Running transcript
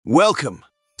Welcome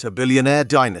to Billionaire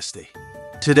Dynasty.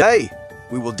 Today,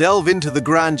 we will delve into the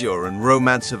grandeur and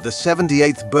romance of the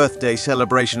 78th birthday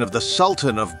celebration of the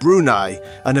Sultan of Brunei,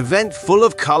 an event full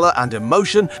of color and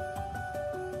emotion.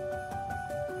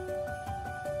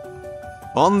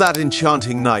 On that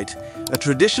enchanting night, a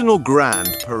traditional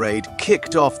grand parade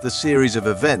kicked off the series of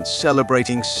events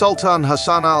celebrating Sultan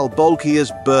Hassanal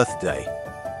Bolkiah's birthday.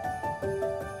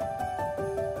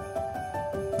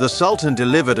 The Sultan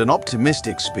delivered an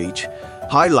optimistic speech,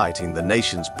 highlighting the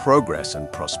nation's progress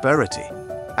and prosperity,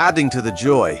 adding to the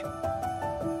joy.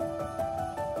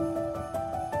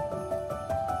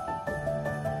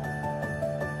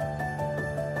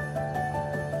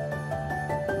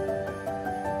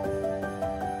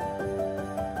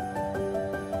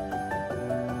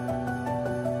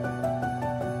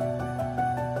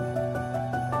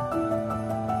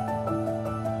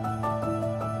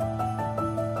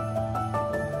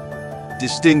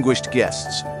 Distinguished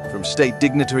guests, from state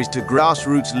dignitaries to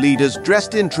grassroots leaders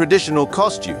dressed in traditional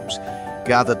costumes,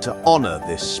 gathered to honor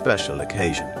this special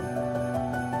occasion.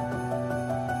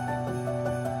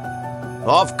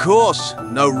 Of course,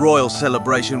 no royal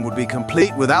celebration would be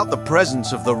complete without the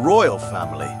presence of the royal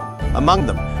family. Among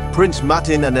them, Prince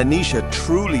Mateen and Anisha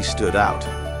truly stood out.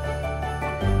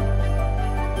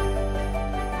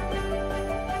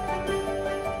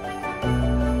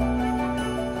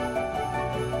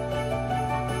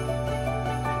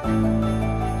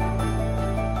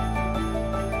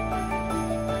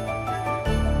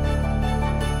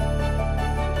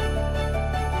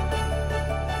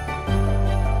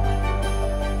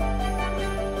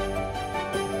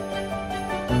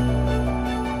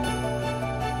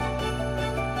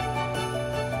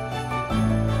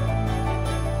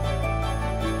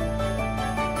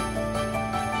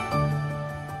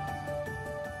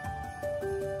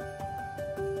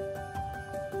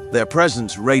 Their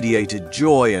presence radiated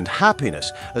joy and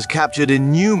happiness, as captured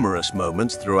in numerous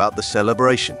moments throughout the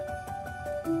celebration.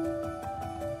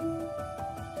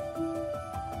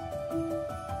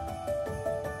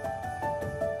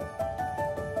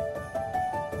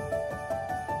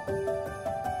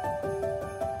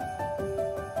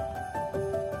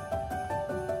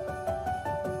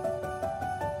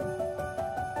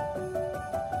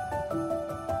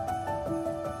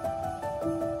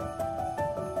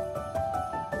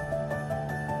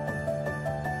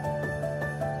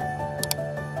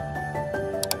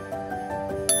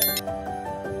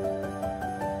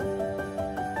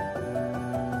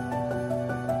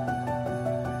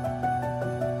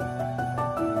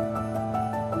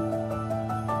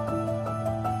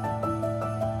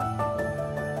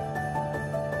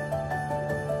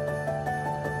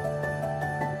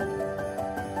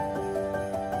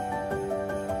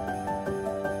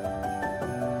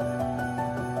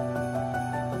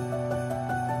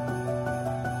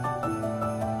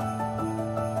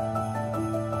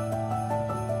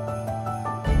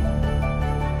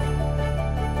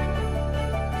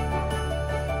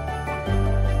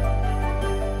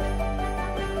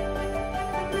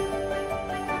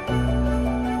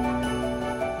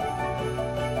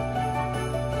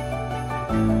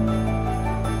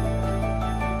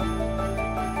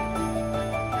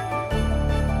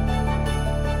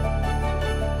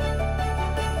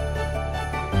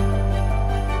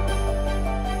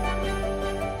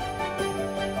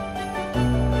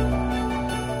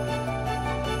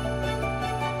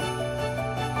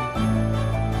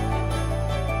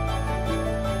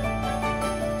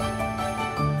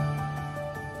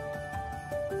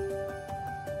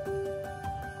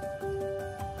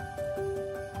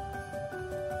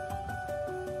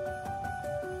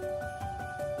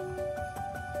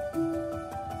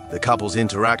 The couple's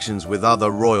interactions with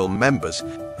other royal members,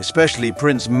 especially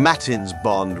Prince Mateen's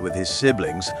bond with his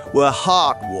siblings, were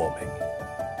heartwarming.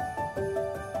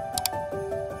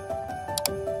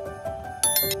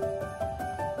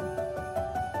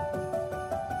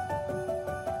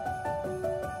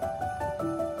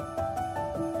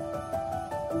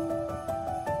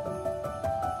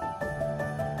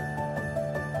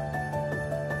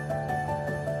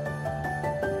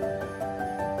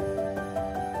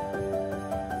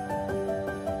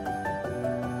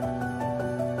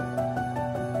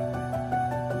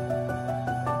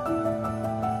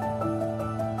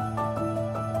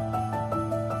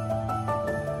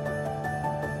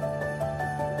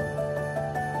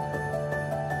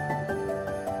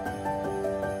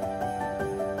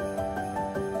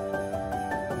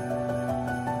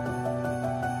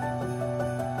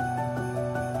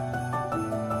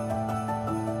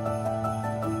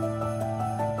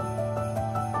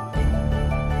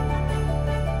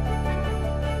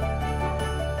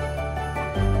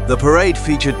 The parade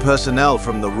featured personnel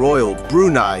from the Royal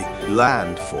Brunei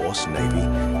Land Force, Navy,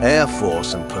 Air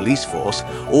Force and Police Force,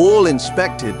 all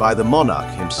inspected by the monarch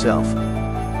himself.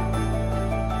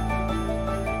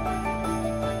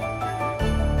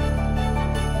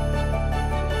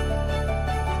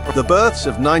 The births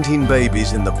of 19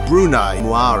 babies in the Brunei,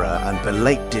 Muara and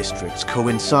Balak districts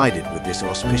coincided with this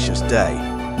auspicious day,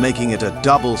 making it a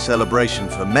double celebration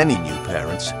for many new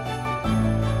parents.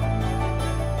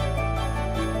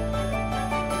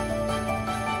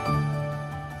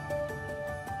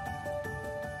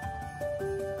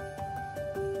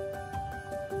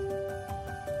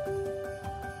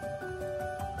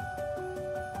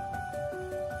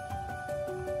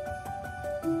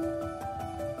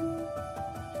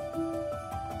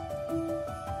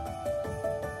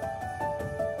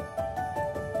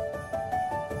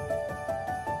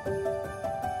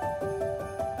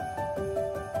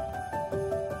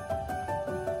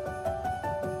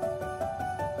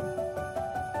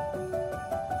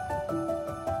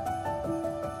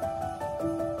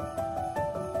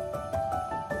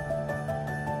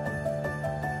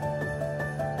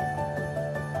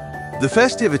 The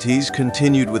festivities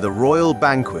continued with a royal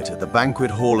banquet at the banquet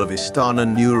hall of Istana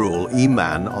Nurul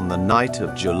Iman on the night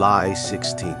of July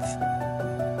 16th.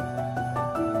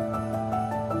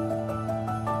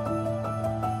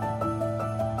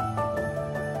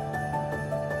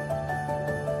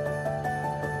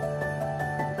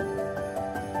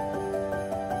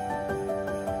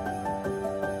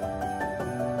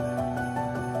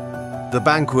 The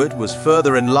banquet was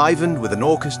further enlivened with an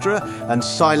orchestra and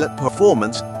silent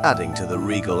performance, adding to the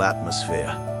regal atmosphere.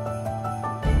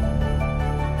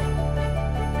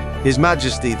 His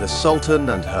Majesty the Sultan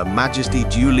and Her Majesty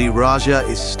Julie Raja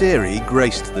Isteri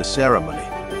graced the ceremony.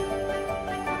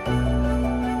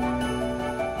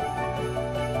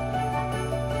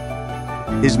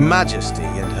 His Majesty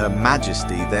and Her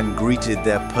Majesty then greeted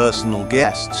their personal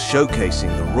guests,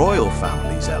 showcasing the royal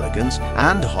family's elegance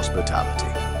and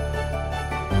hospitality.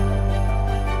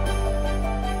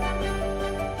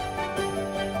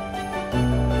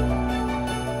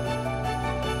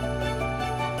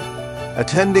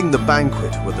 Attending the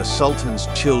banquet were the Sultan's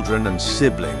children and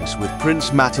siblings, with Prince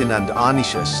Mateen and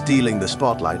Anisha stealing the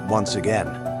spotlight once again.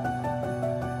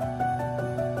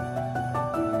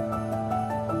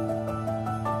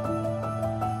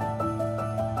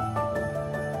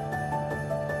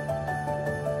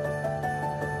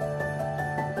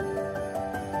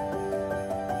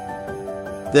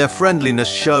 Their friendliness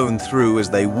shone through as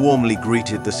they warmly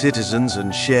greeted the citizens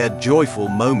and shared joyful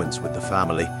moments with the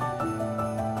family.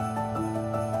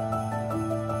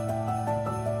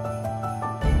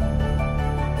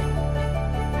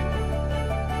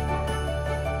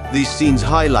 These scenes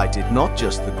highlighted not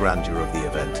just the grandeur of the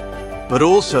event, but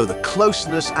also the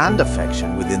closeness and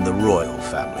affection within the royal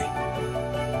family.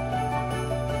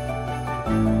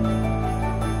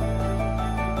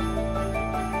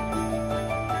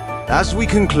 As we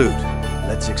conclude,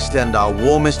 let's extend our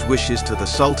warmest wishes to the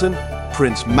Sultan,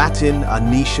 Prince Mateen,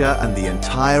 Anisha, and the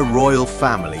entire royal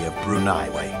family of Brunei.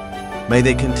 May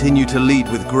they continue to lead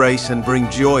with grace and bring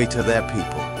joy to their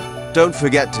people. Don't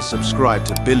forget to subscribe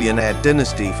to Billionaire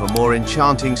Dynasty for more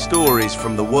enchanting stories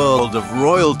from the world of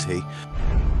royalty.